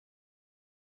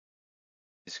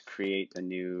create a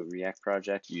new React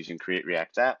project using create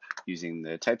React app using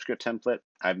the TypeScript template.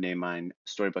 I've named mine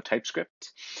Storybook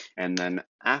TypeScript. And then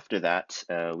after that,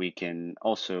 we can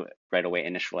also right away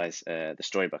initialize the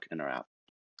Storybook in our app.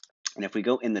 And if we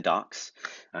go in the docs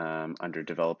under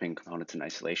developing components in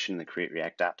isolation, the create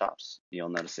React app docs, you'll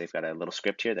notice they've got a little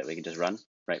script here that we can just run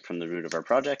right from the root of our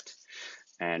project.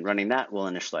 And running that will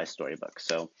initialize Storybook.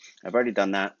 So I've already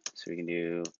done that. So we can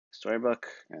do Storybook.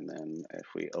 And then if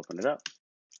we open it up,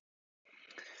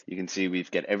 you can see we've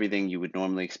got everything you would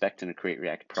normally expect in a create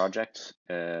React project,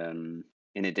 in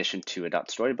addition to a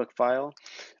 .storybook file,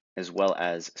 as well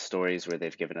as stories where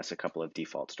they've given us a couple of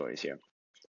default stories here.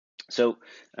 So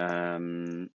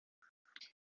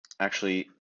actually,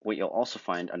 what you'll also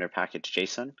find under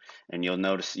package.json, and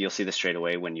you'll see this straight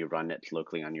away when you run it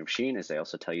locally on your machine, is they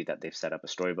also tell you that they've set up a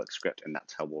Storybook script, and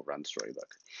that's how we'll run Storybook.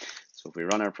 So if we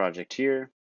run our project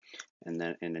here, and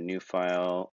then in a new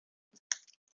file,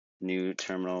 new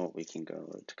terminal, we can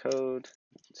go to code,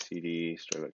 cd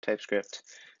Storybook TypeScript.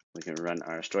 We can run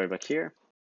our Storybook here.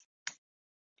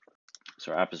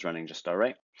 So our app is running just all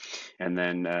right. And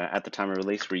then at the time of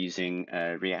release, we're using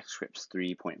React Scripts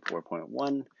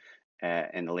 3.4.1.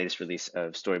 And the latest release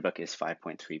of Storybook is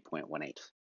 5.3.18.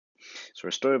 So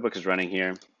our Storybook is running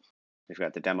here. We've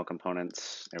got the demo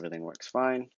components. Everything works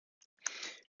fine.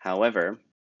 However,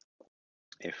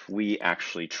 if we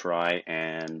actually try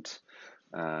and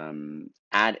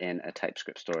add in a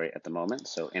TypeScript story at the moment,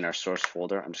 so in our source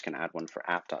folder, I'm just going to add one for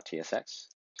app.tsx,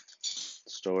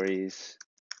 stories,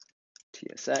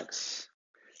 tsx,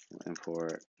 we'll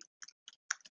import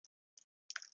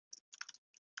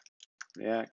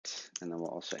React, and then we'll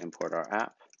also import our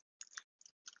app.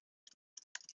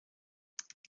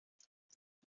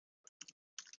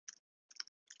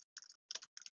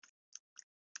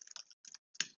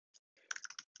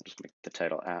 Just make the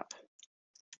title app,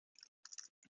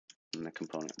 and the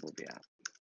component will be app.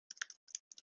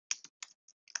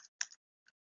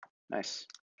 Nice.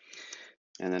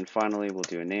 And then finally, we'll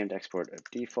do a named export of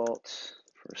default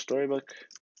for Storybook.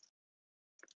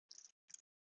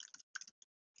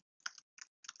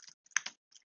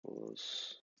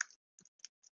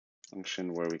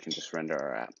 Function where we can just render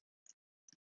our app.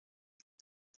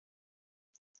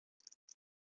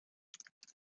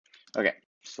 Okay,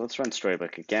 so let's run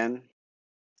Storybook again.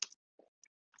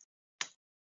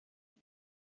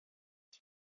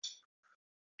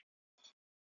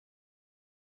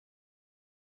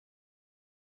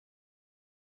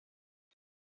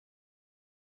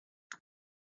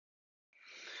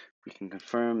 We can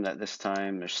confirm that this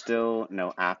time there's still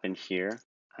no app in here.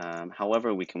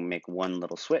 However, we can make one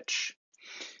little switch.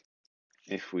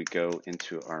 If we go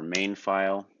into our main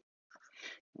file,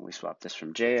 and we swap this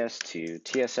from JS to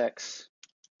TSX,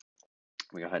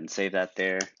 we go ahead and save that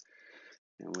there,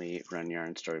 and we run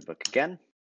Yarn Storybook again.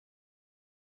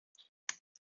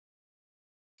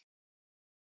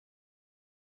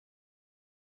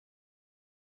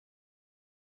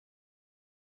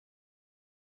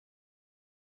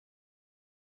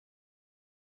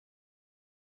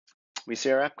 We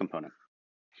see our app component,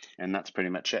 and that's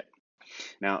pretty much it.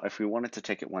 Now, if we wanted to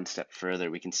take it one step further,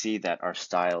 we can see that our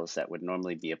styles that would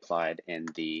normally be applied in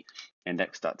the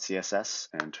index.css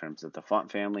in terms of the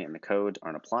font family and the code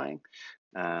aren't applying.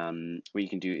 What you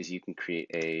can do is you can create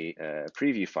a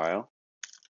preview file,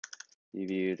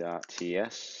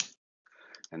 preview.ts,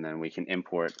 and then we can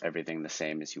import everything the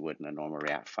same as you would in a normal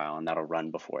React file, and that'll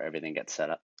run before everything gets set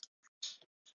up.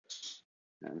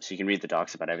 So you can read the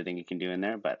docs about everything you can do in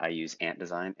there, but I use ant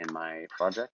design in my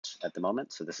project at the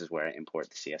moment. So this is where I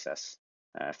import the CSS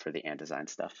for the ant design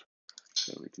stuff.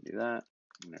 So we can do that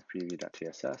in our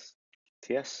preview.tss.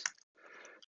 If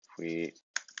we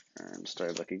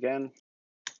Storybook again,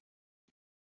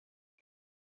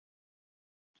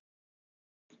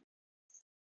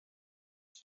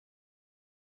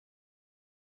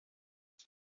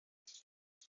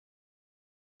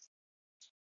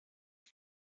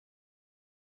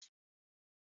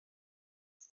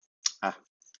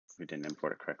 we didn't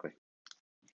import it correctly.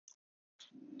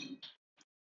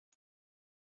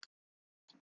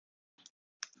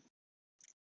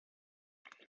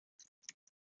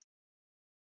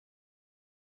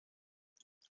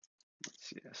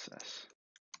 CSS.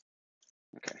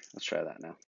 Okay, let's try that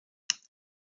now.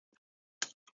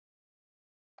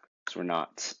 So we're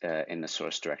not in the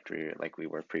source directory like we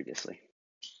were previously.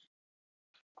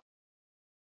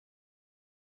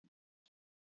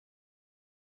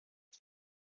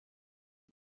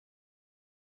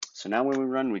 So now when we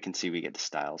run, we can see we get the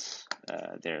styles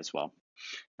there as well.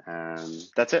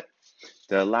 That's it.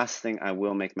 The last thing I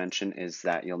will make mention is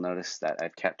that you'll notice that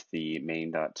I've kept the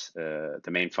main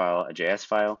file, a JS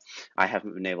file. I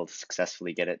haven't been able to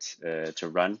successfully get it to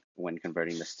run when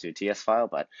converting this to a TS file,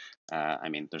 but I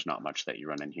mean, there's not much that you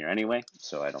run in here anyway,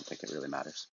 so I don't think it really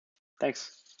matters.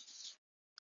 Thanks.